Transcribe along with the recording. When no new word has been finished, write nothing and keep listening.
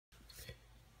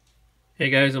Hey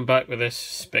guys, I'm back with this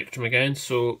Spectrum again.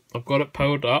 So I've got it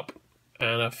powered up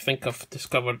and I think I've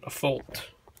discovered a fault.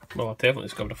 Well, I've definitely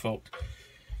discovered a fault.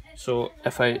 So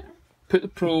if I put the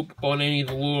probe on any of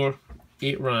the lower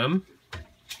 8 RAM,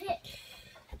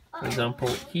 for example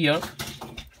here,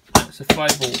 it's a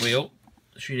 5V rail,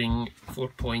 it's reading 4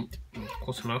 point,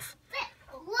 close enough.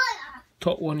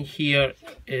 Top one here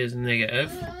is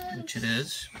negative, which it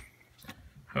is.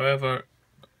 However,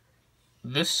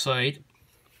 this side,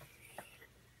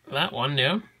 that one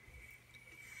there,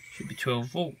 should be 12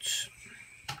 volts.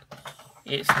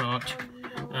 It's not.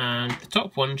 And the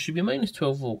top one should be minus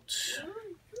 12 volts,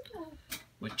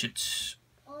 which it's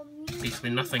basically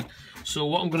nothing. So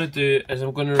what I'm going to do is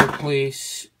I'm going to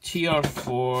replace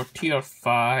TR4,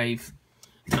 TR5,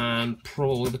 and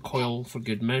probably the coil for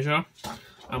good measure.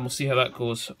 And we'll see how that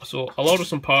goes. So I'll order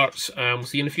some parts and we'll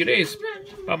see you in a few days.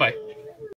 Bye bye.